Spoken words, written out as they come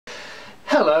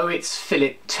Hello, it's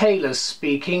Philip Taylor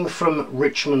speaking from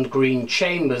Richmond Green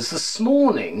Chambers. This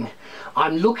morning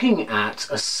I'm looking at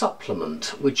a supplement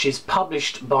which is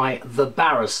published by the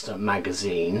Barrister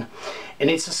magazine, and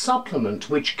it's a supplement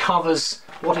which covers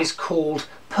what is called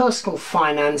personal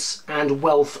finance and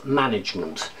wealth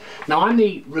management. Now, I'm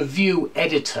the review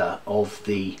editor of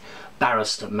the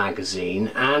Barrister magazine,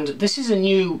 and this is a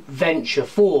new venture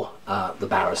for the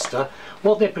Barrister.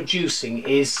 What they're producing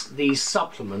is these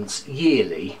supplements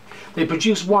yearly. They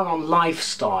produce one on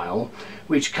lifestyle,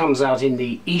 which comes out in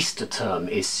the Easter term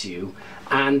issue,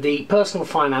 and the personal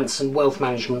finance and wealth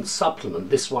management supplement,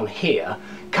 this one here,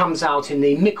 comes out in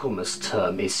the Michaelmas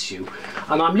Term issue.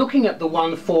 And I'm looking at the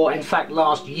one for, in fact,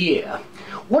 last year.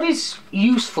 What is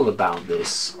useful about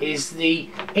this is the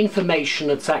information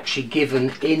that's actually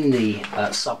given in the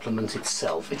supplement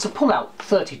itself. It's a pull-out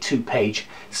 32-page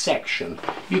section.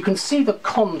 You can see the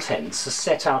contents are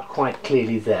set out quite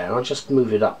clearly there. I'll just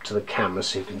move it up to the camera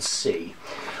so you can see.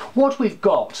 What we've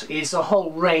got is a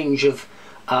whole range of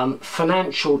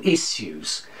financial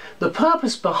issues. The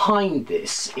purpose behind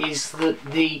this is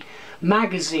that the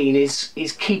magazine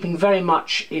is keeping very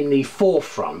much in the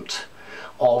forefront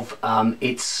of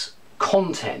its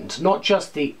content, not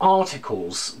just the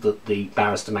articles that the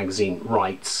Barrister magazine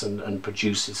writes and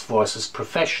produces for us as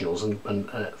professionals and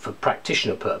for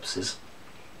practitioner purposes,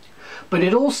 but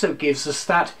it also gives us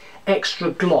that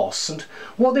extra gloss. And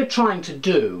what they're trying to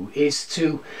do is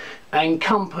to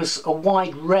encompass a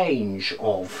wide range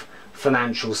of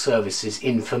financial services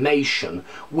information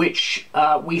which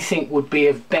we think would be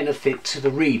of benefit to the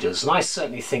readers, and I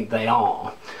certainly think they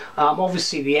are.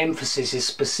 Obviously the emphasis is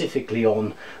specifically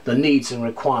on the needs and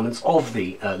requirements of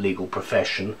the legal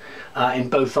profession in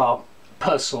both our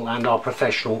personal and our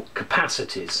professional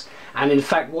capacities. And in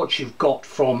fact what you've got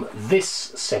from this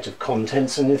set of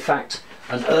contents, and in fact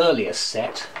an earlier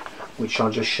set which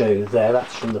I'll just show you there,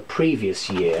 that's from the previous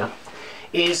year,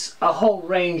 is a whole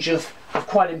range of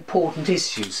quite important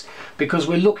issues, because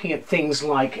we're looking at things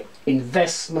like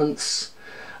investments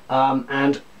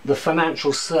and the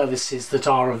financial services that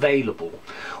are available.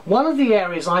 One of the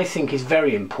areas I think is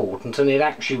very important, and it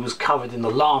actually was covered in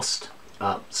the last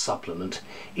supplement,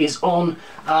 is on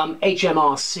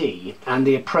HMRC and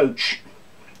the approach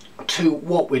to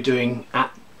what we're doing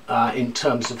in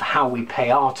terms of how we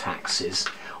pay our taxes.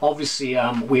 Obviously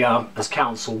we are as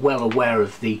council well aware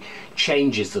of the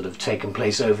changes that have taken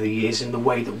place over the years in the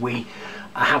way that we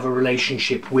have a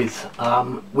relationship with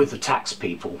the tax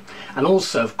people, and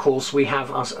also of course we have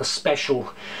a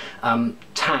special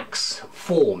tax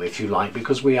form, if you like,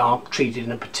 because we are treated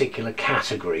in a particular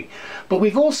category. But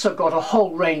we've also got a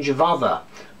whole range of other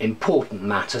important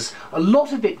matters, a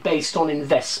lot of it based on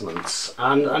investments,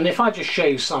 and if I just show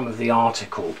you some of the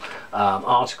articles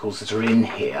that are in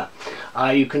here,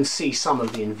 you can see some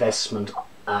of the investment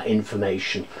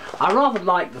information. I rather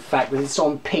like the fact that it's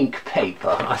on pink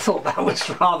paper. I thought that was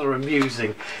rather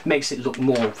amusing. Makes it look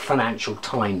more Financial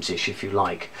Times-ish, if you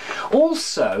like.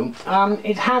 Also,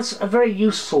 it has a very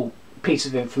useful piece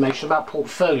of information about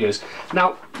portfolios.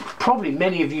 Now, probably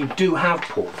many of you do have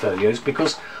portfolios,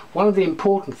 because one of the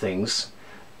important things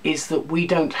is that we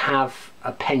don't have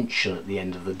a pension at the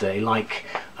end of the day like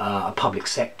a public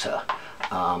sector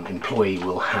employee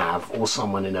will have, or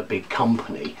someone in a big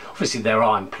company. Obviously there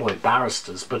are employed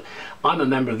barristers, but I'm a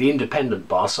member of the independent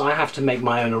bar, so I have to make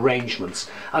my own arrangements,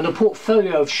 and a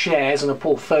portfolio of shares and a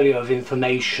portfolio of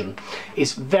information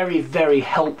is very, very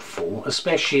helpful,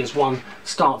 especially as one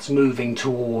starts moving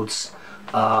towards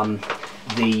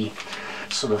the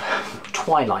sort of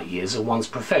twilight years of one's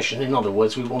profession. In other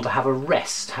words, we want to have a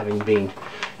rest, having been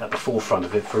at the forefront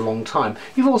of it for a long time.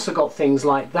 You've also got things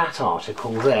like that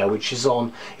article there, which is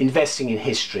on investing in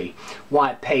history,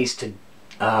 why it pays to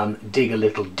dig a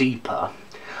little deeper,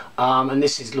 and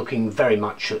this is looking very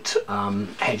much at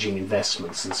hedging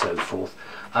investments and so forth,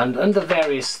 and the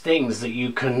various things that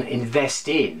you can invest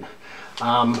in.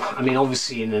 I mean,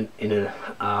 obviously in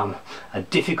a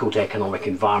difficult economic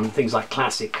environment, things like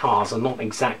classic cars are not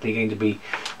exactly going to be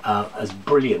as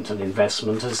brilliant an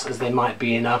investment as they might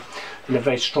be in a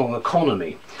very strong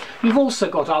economy. You've also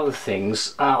got other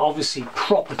things. Obviously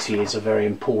property is a very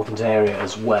important area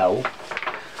as well,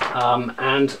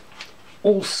 and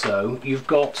also you've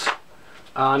got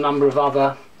a number of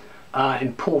other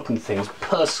important things,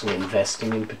 personal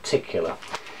investing in particular.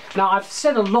 Now, I've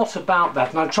said a lot about that,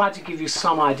 and I've tried to give you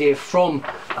some idea from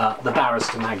the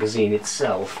Barrister magazine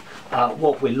itself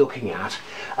what we're looking at.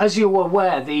 As you're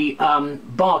aware, the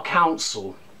Bar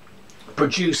Council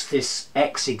produced this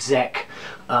ex-exec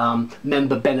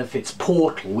member benefits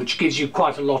portal, which gives you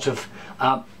quite a lot of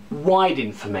wide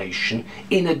information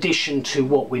in addition to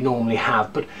what we normally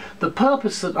have. But the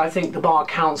purpose that I think the Bar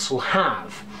Council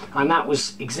have, and that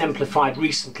was exemplified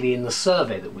recently in the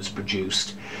survey that was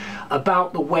produced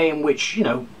about the way in which, you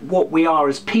know, what we are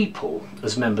as people,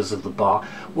 as members of the bar,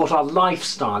 what our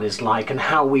lifestyle is like and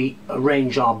how we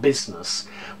arrange our business,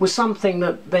 was something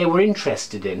that they were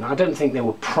interested in. I don't think they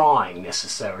were prying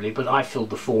necessarily, but I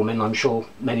filled the form in, I'm sure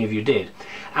many of you did.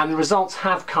 And the results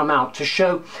have come out to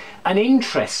show an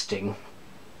interesting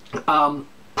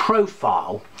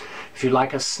profile, if you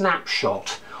like, a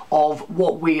snapshot of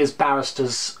what we as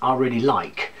barristers are really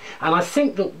like. And I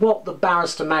think that what the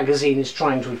Barrister magazine is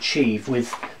trying to achieve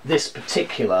with this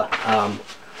particular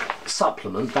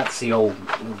supplement, that's the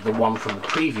one from the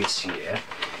previous year,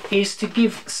 is to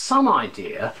give some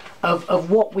idea of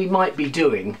what we might be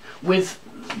doing with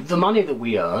the money that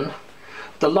we earn,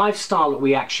 the lifestyle that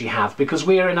we actually have, because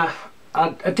we are in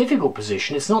a difficult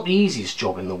position. It's not the easiest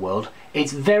job in the world.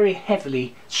 It's very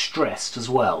heavily stressed as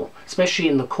well, especially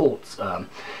in the court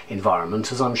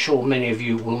environment, as I'm sure many of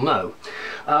you will know.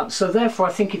 So therefore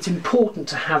I think it's important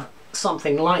to have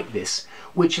something like this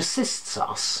which assists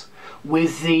us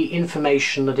with the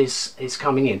information that is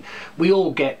coming in. We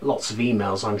all get lots of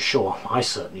emails, I'm sure, I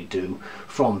certainly do,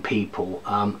 from people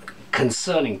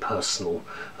concerning personal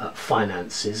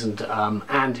finances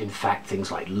and in fact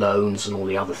things like loans and all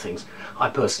the other things. I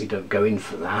personally don't go in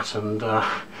for that, and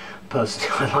personally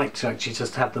I like to actually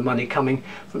just have the money coming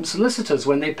from solicitors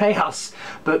when they pay us.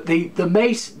 But the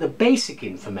basic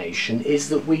information is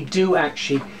that we do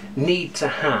actually need to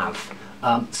have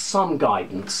some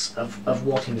guidance of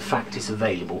what in fact is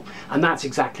available, and that's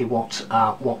exactly what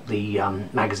the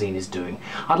magazine is doing.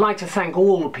 I'd like to thank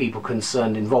all the people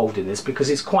concerned involved in this, because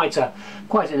it's quite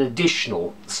an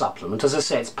additional supplement. As I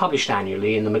say, it's published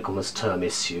annually in the Michaelmas Term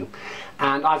issue,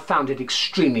 and I've found it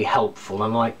extremely helpful,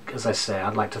 and as I say,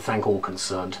 I'd like to thank all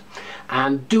concerned.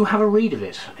 And do have a read of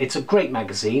it. It's a great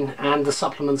magazine, and the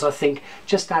supplements, I think,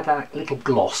 just add a little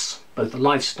gloss, both the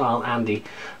lifestyle and the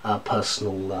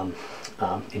personal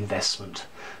investment,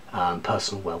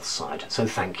 personal wealth side. So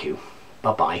thank you.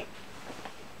 Bye-bye.